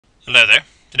Hello there.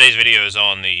 Today's video is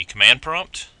on the command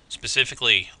prompt,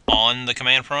 specifically on the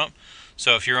command prompt.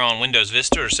 So if you're on Windows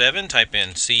Vista or 7, type in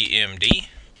CMD.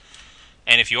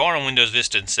 And if you are on Windows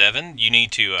Vista and 7, you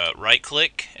need to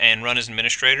right-click and run as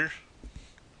administrator.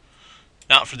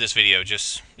 Not for this video,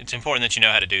 just it's important that you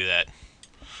know how to do that.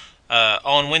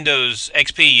 On Windows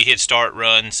XP, you hit Start,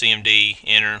 Run, CMD,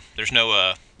 Enter. There's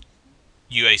no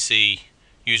UAC,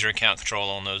 user account control,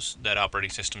 on that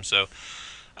operating system. So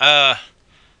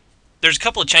there's a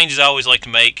couple of changes I always like to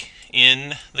make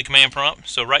in the command prompt.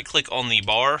 So right click on the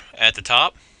bar at the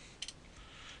top,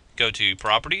 go to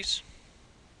Properties.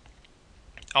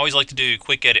 I always like to do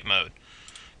Quick Edit Mode.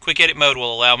 Quick Edit Mode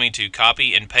will allow me to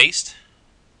copy and paste.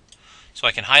 So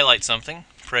I can highlight something,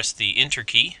 press the Enter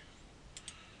key.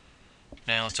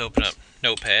 Now let's open up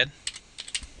Notepad.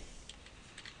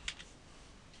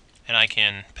 And I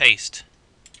can paste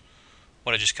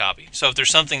what I just copied. So if there's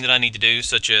something that I need to do,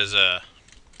 such as a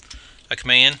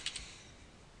command,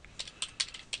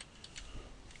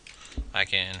 I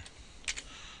can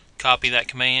copy that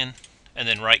command and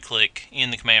then right click in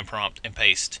the command prompt and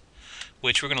paste,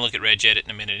 which we're going to look at regedit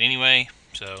in a minute anyway.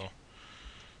 So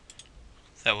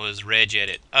that was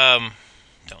regedit.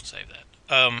 Don't save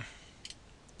that.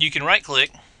 You can right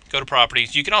click, go to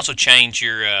properties. You can also change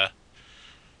your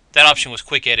that option was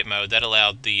quick edit mode. That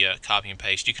allowed the copy and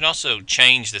paste. You can also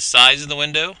change the size of the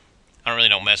window. I really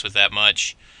don't mess with that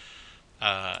much.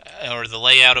 Or the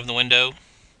layout of the window,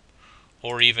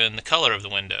 or even the color of the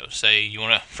window. Say you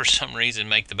want to, for some reason,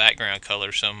 make the background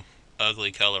color some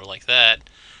ugly color like that,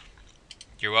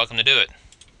 you're welcome to do it.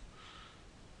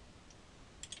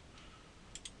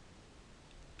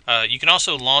 You can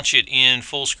also launch it in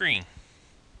full screen.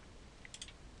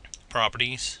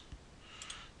 Properties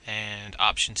and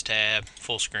Options tab,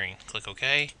 full screen. Click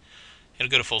OK. It'll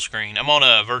go to full screen. I'm on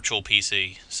a virtual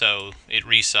PC, so it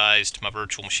resized my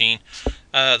virtual machine.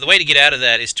 The way to get out of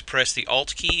that is to press the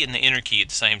Alt key and the Enter key at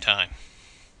the same time.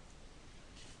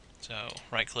 So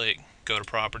right click, go to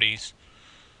Properties,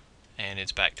 and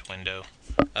it's back to Window.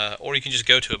 Or you can just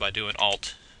go to it by doing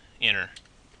Alt Enter.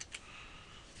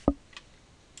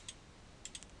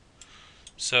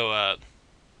 So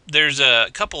there's a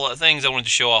couple of things I wanted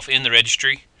to show off in the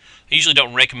registry. I usually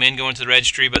don't recommend going to the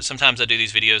registry, but sometimes I do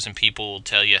these videos and people will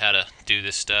tell you how to do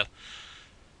this stuff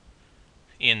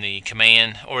in the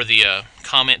command or the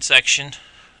comment section.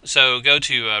 So go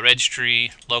to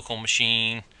registry, local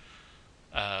machine,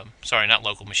 sorry, not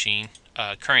local machine,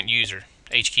 current user,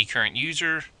 HKey current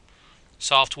user,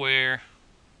 software,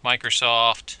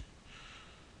 Microsoft,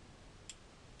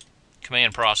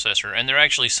 command processor. And there are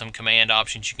actually some command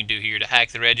options you can do here to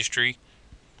hack the registry.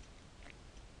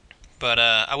 But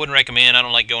I wouldn't recommend. I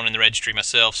don't like going in the registry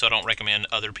myself, so I don't recommend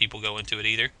other people go into it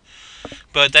either.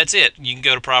 But that's it. You can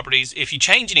go to Properties. If you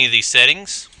change any of these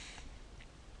settings,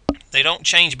 they don't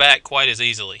change back quite as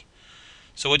easily.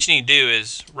 So what you need to do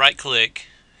is right-click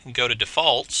and go to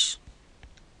Defaults,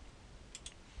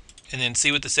 and then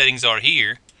see what the settings are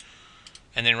here,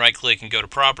 and then right-click and go to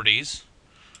Properties,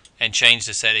 and change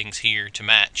the settings here to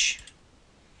match.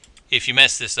 If you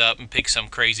mess this up and pick some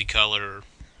crazy color or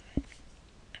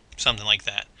something like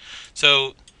that.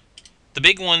 So the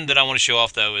big one that I want to show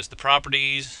off though is the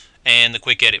properties and the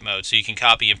quick edit mode, so you can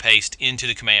copy and paste into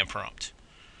the command prompt.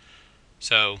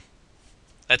 So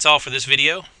that's all for this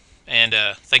video, and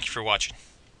thank you for watching.